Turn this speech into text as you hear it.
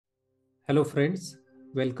Hello friends,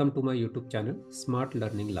 welcome to my YouTube channel Smart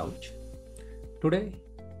Learning Lounge. Today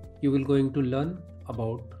you will going to learn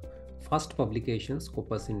about fast publication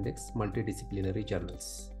Scopus Index multidisciplinary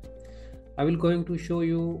journals. I will going to show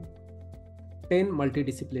you 10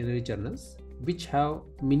 multidisciplinary journals which have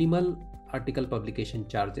minimal article publication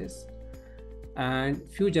charges and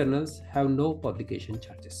few journals have no publication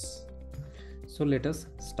charges. So let us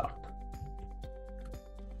start.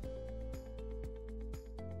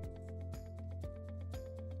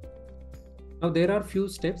 Now there are few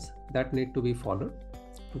steps that need to be followed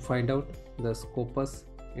to find out the Scopus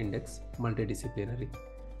Index multidisciplinary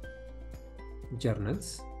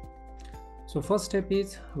journals. So first step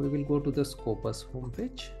is we will go to the Scopus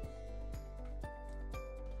homepage.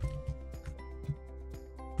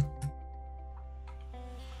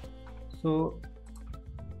 So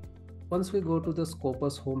once we go to the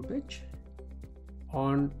Scopus homepage,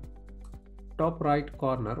 on top right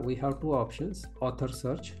corner we have two options, author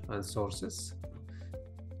search and sources.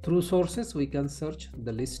 Through sources we can search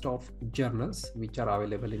the list of journals which are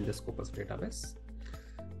available in the Scopus database.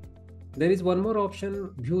 There is one more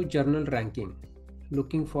option, view journal ranking,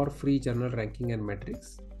 looking for free journal ranking and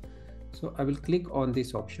metrics. So I will click on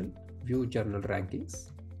this option, view journal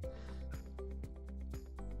rankings.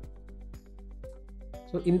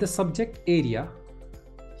 So in the subject area,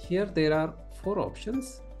 here there are four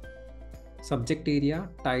options: subject area,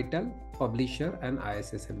 title, publisher and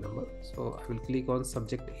ISSN number. So I will click on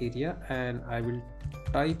subject area and I will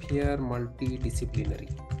type here multidisciplinary.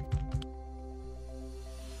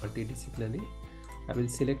 I will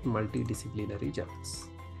select multidisciplinary journals.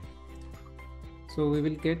 So we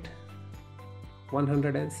will get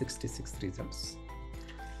 166 results.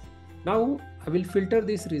 Now I will filter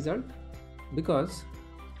this result because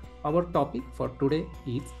our topic for today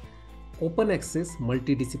is open access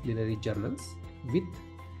multidisciplinary journals with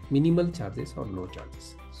minimal charges or no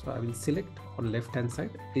charges. So I will select on left hand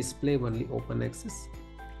side, display only open access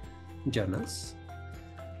journals.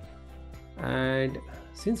 And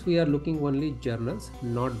since we are looking only journals,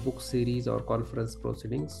 not book series or conference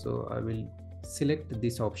proceedings, so I will select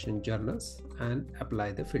this option journals and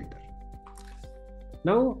apply the filter.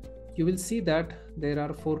 Now you will see that there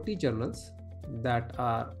are 40 journals that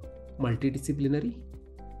are multidisciplinary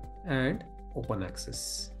and open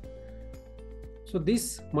access. So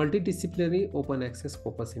this multidisciplinary open access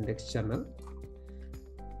Scopus Index journal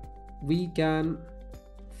we can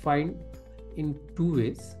find in two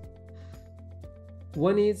ways.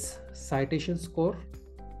 One is citation score.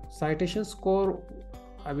 Citation score,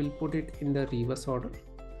 I will put it in the reverse order.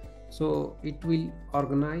 So it will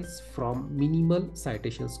organize from minimal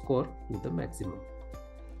citation score to the maximum.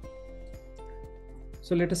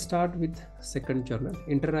 So let us start with second journal,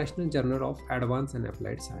 International Journal of Advanced and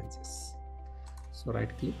Applied Sciences. So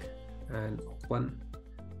right click and open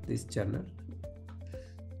this journal.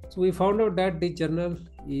 So we found out that the journal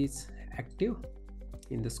is active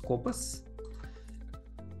in the Scopus.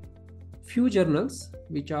 Few journals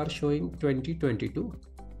which are showing 2022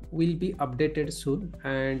 will be updated soon,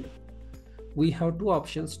 and we have two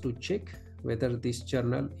options to check whether this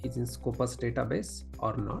journal is in Scopus database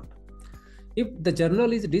or not. If the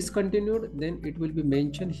journal is discontinued, then it will be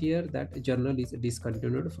mentioned here that journal is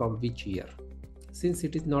discontinued from which year. Since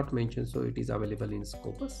it is not mentioned, so it is available in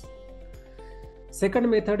Scopus. Second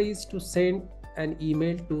method is to send an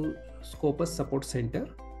email to Scopus Support Center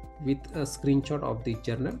with a screenshot of the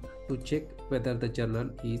journal to check whether the journal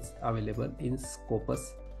is available in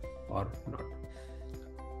Scopus or not.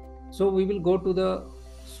 So we will go to the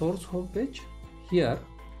source homepage. Here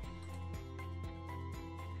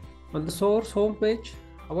on the source homepage,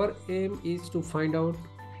 our aim is to find out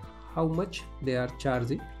how much they are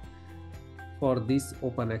charging for this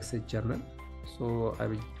open access journal. So I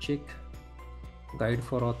will check guide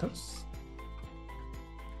for authors.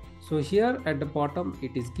 So here at the bottom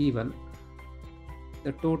it is given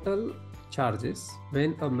the total charges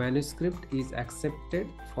when a manuscript is accepted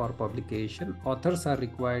for publication. Authors are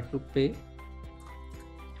required to pay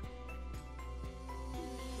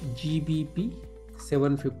GBP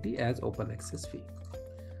 750 as open access fee.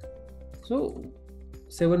 So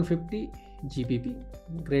 750 GBP,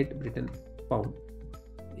 Great Britain pound,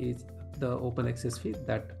 is the open access fee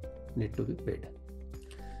that need to be paid.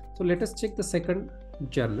 So let us check the second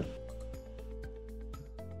journal,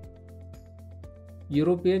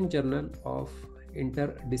 European Journal of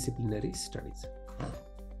Interdisciplinary Studies.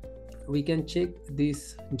 We can check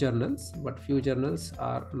these journals, but few journals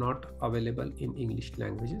are not available in English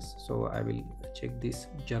languages. So I will check this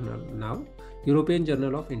journal now, European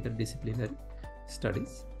Journal of Interdisciplinary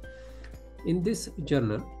Studies. In this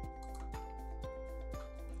journal,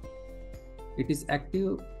 It is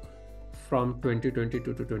active from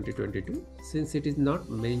 2022 to 2022. Since it is not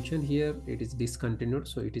mentioned here, it is discontinued,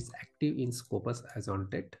 so it is active in Scopus as on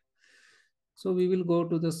date. So we will go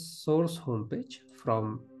to the source homepage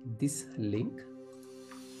from this link.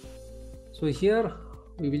 So here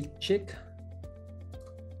we will check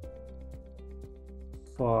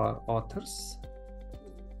for authors.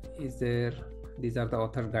 These are the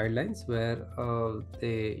author guidelines where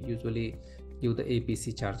they usually give the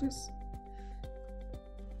APC charges.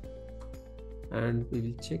 And we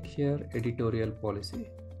will check here editorial policy.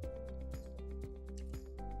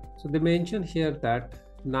 So they mention here that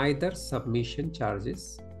neither submission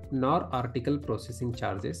charges nor article processing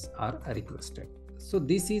charges are requested. So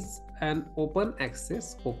this is an open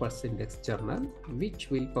access Scopus Index journal which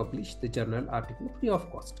will publish the journal article free of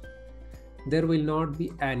cost. There will not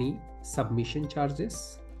be any submission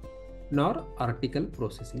charges nor article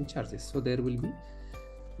processing charges. So there will be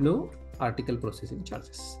no article processing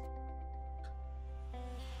charges.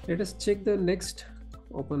 Let us check the next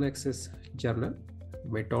open access journal,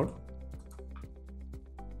 method.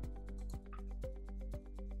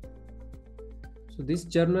 So this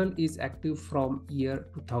journal is active from year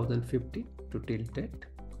 2015 to till date.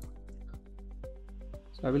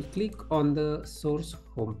 So I will click on the source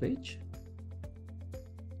homepage.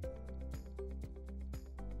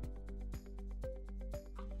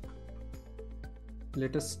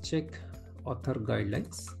 Let us check author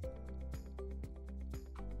guidelines.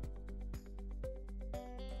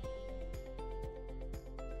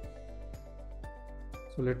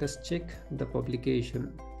 So let us check the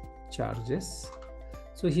publication charges.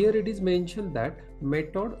 So here it is mentioned that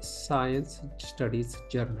Method Science Studies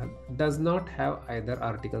Journal does not have either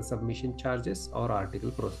article submission charges or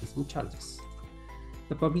article processing charges.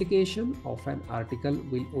 The publication of an article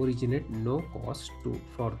will originate no cost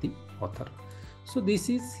for the author. So this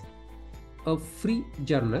is a free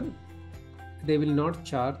journal. They will not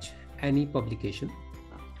charge any publication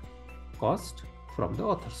cost from the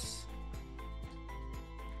authors.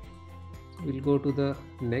 We'll go to the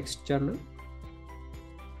next journal,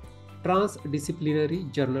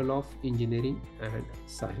 Transdisciplinary Journal of Engineering and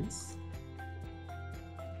Science.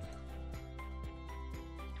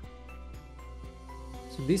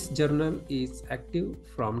 So this journal is active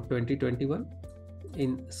from 2021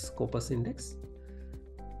 in Scopus Index.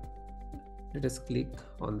 Let us click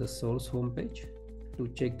on the source homepage to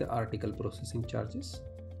check the article processing charges.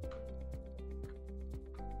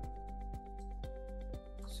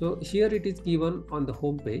 So here it is given on the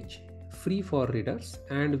home page, free for readers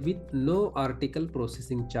and with no article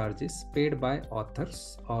processing charges paid by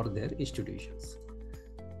authors or their institutions.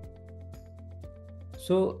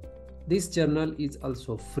 So this journal is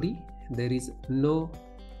also free. There is no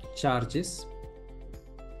charges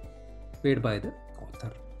paid by the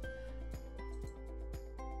author.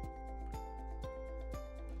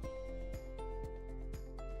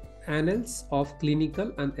 Annals of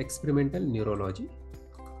Clinical and Experimental Neurology.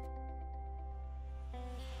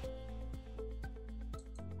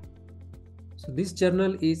 So this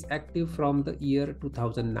journal is active from the year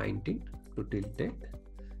 2019 to till date.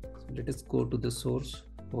 So let us go to the source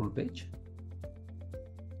homepage.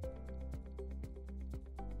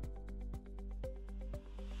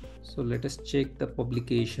 So let us check the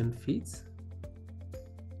publication fees.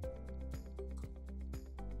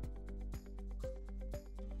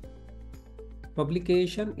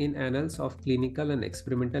 Publication in Annals of Clinical and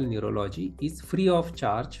Experimental Neurology is free of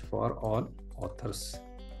charge for all authors.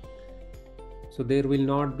 So there will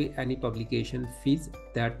not be any publication fees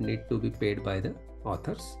that need to be paid by the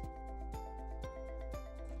authors.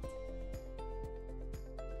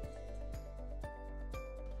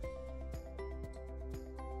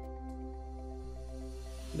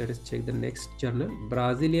 Let us check the next journal,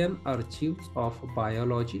 Brazilian Archives of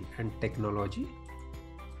Biology and Technology.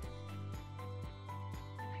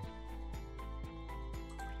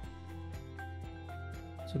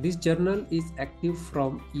 So this journal is active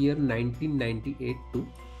from year 1998 to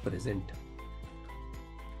present.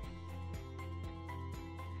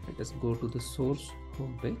 Let us go to the source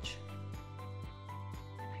homepage.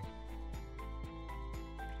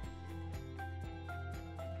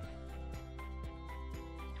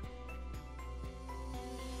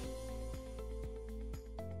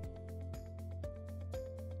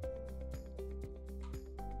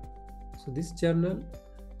 So this journal,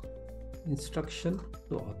 instruction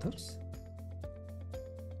to authors.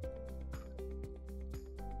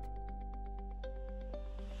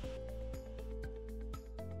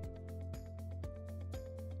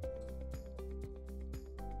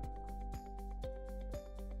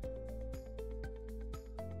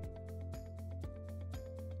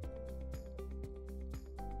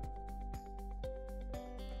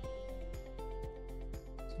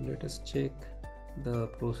 let us check the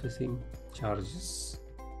processing charges.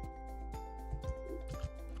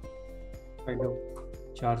 Kind of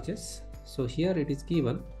charges. So here it is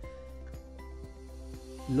given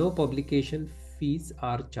no publication fees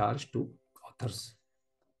are charged to authors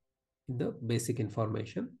in the basic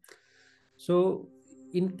information. So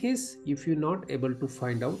in case if you're not able to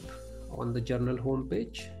find out on the journal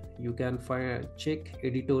homepage, you can check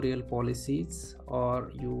editorial policies,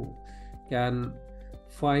 or you can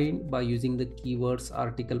find by using the keywords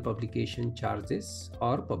article publication charges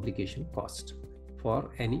or publication cost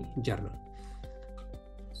for any journal.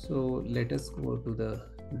 So let us go to the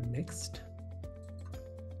next.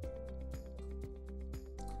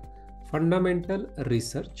 Fundamental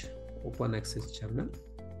research, open access journal.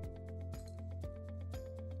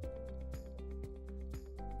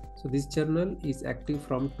 So this journal is active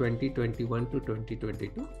from 2021 to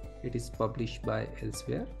 2022. It is published by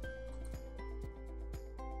Elsewhere.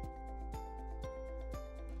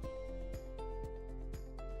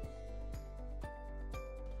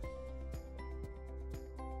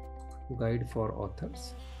 Guide for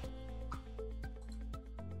authors.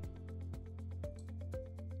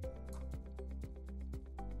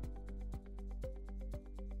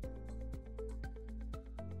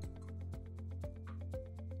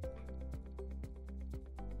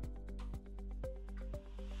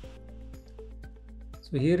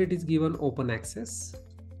 So here it is given open access.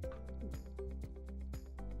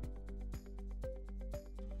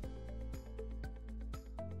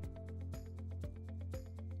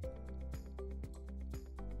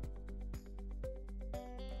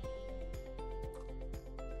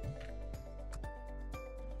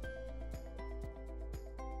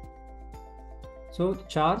 So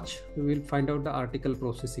charge, we will find out the article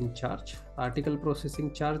processing charge. Article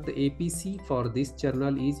processing charge, the APC for this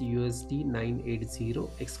journal is USD 980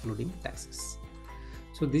 excluding taxes.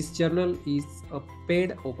 So this journal is a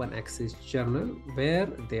paid open access journal where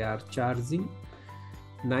they are charging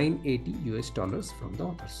 $980 from the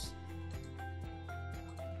authors.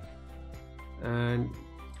 And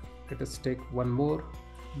let us take one more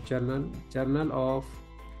journal, Journal of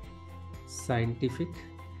Scientific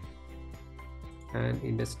and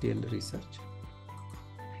Industrial Research.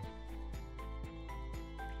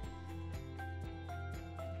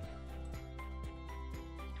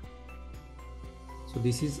 So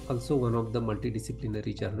this is also one of the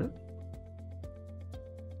multidisciplinary journal.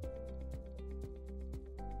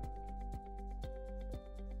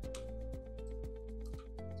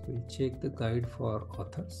 So we'll check the guide for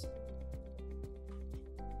authors.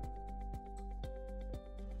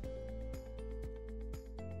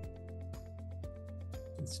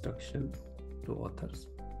 Instruction to authors.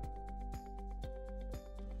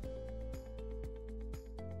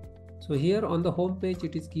 So here on the home page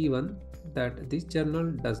it is given that this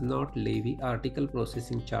journal does not levy article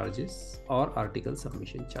processing charges or article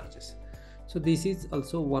submission charges. So this is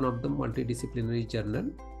also one of the multidisciplinary journal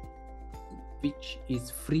which is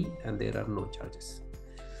free and there are no charges.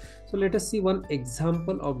 So let us see one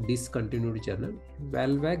example of discontinued journal,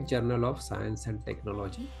 Valvac Journal of Science and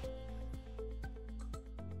Technology.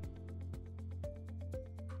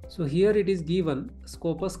 So here it is given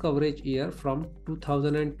Scopus coverage year from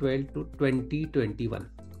 2012 to 2021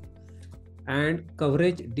 and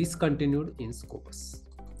coverage discontinued in Scopus.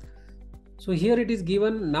 So here it is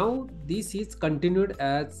given now this is continued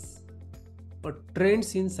as a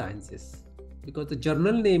Trends in Sciences because the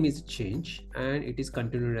journal name is changed and it is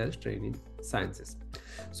continued as Trend in Sciences.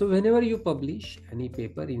 So whenever you publish any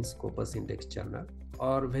paper in Scopus Index Journal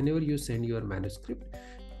or whenever you send your manuscript,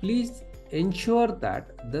 please ensure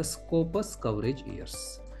that the Scopus coverage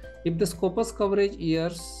years. If the Scopus coverage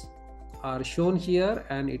years are shown here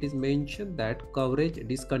and it is mentioned that coverage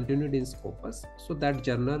discontinued in Scopus, so that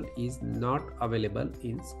journal is not available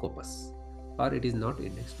in Scopus or it is not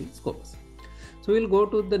indexed in Scopus. So we'll go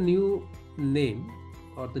to the new name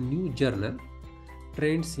or the new journal,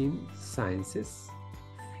 Trends in Sciences.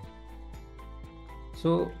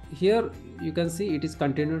 So here you can see it is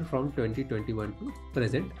continued from 2021 to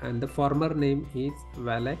present and the former name is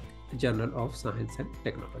Valvac Journal of Science and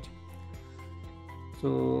Technology.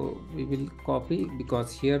 So we will copy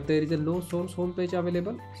because here there is a no source homepage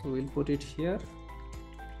available. So we'll put it here,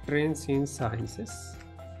 Trends in Sciences.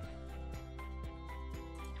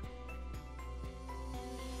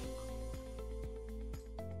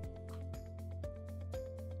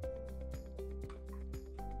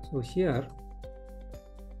 So here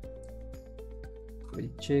we'll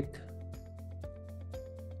check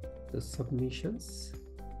the submissions.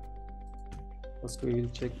 First we will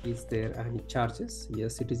check is there any charges.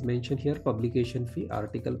 Yes, it is mentioned here publication fee,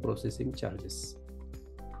 article processing charges.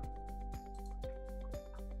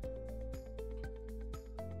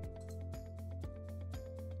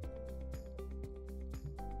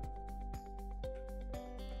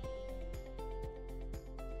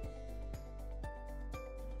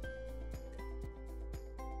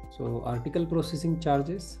 So article processing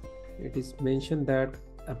charges, it is mentioned that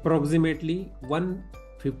approximately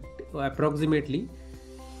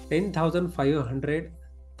 10,500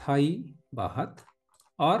 Thai baht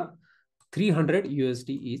or 300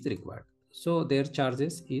 USD is required. So their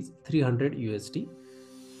charges is 300 USD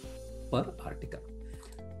per article.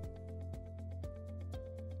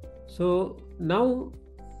 So now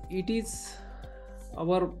it is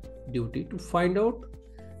our duty to find out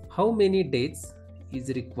how many days is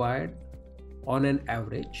required on an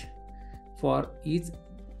average for each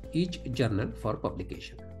journal for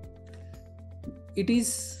publication. It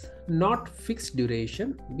is not fixed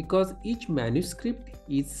duration because each manuscript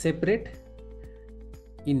is separate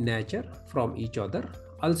in nature from each other.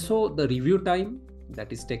 Also, the review time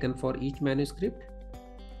that is taken for each manuscript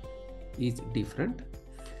is different.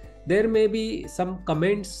 There may be some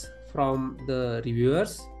comments from the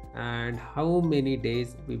reviewers, and how many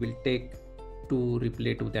days we will take to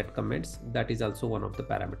reply to that comments, that is also one of the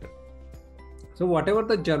parameters. So whatever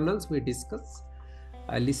the journals we discuss,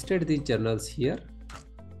 I listed these journals here.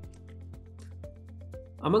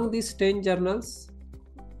 Among these 10 journals,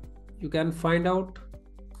 you can find out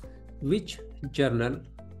which journal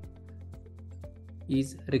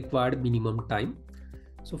is required minimum time.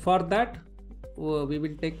 So for that, we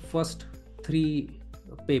will take first 3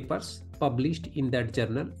 papers published in that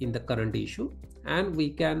journal in the current issue, and we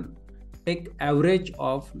can take average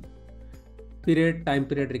of time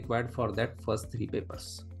period required for that first 3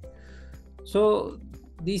 papers. So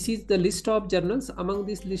this is the list of journals. Among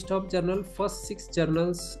this list of journals, first 6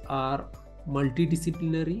 journals are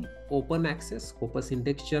multidisciplinary, open access, Scopus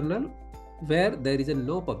Index journal, where there is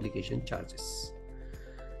no publication charges.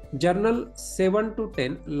 Journal 7 to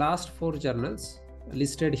 10, last 4 journals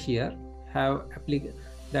listed here have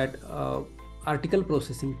article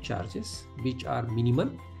processing charges which are minimal.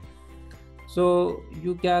 So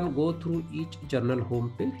you can go through each journal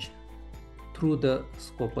homepage through the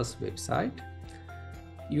Scopus website.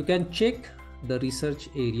 You can check the research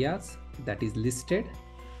areas that is listed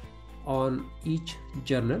on each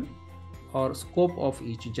journal or scope of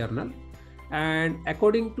each journal, and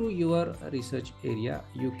according to your research area,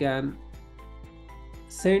 you can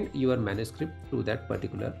send your manuscript to that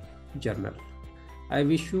particular journal. I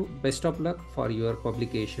wish you best of luck for your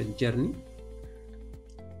publication journey.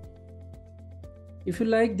 If you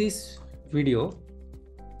like this video,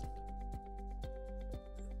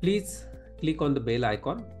 please click on the bell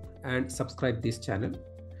icon and subscribe this channel.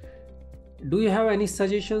 Do you have any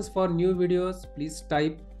suggestions for new videos? Please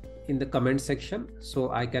type in the comment section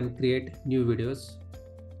so I can create new videos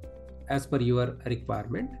as per your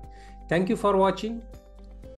requirement. Thank you for watching.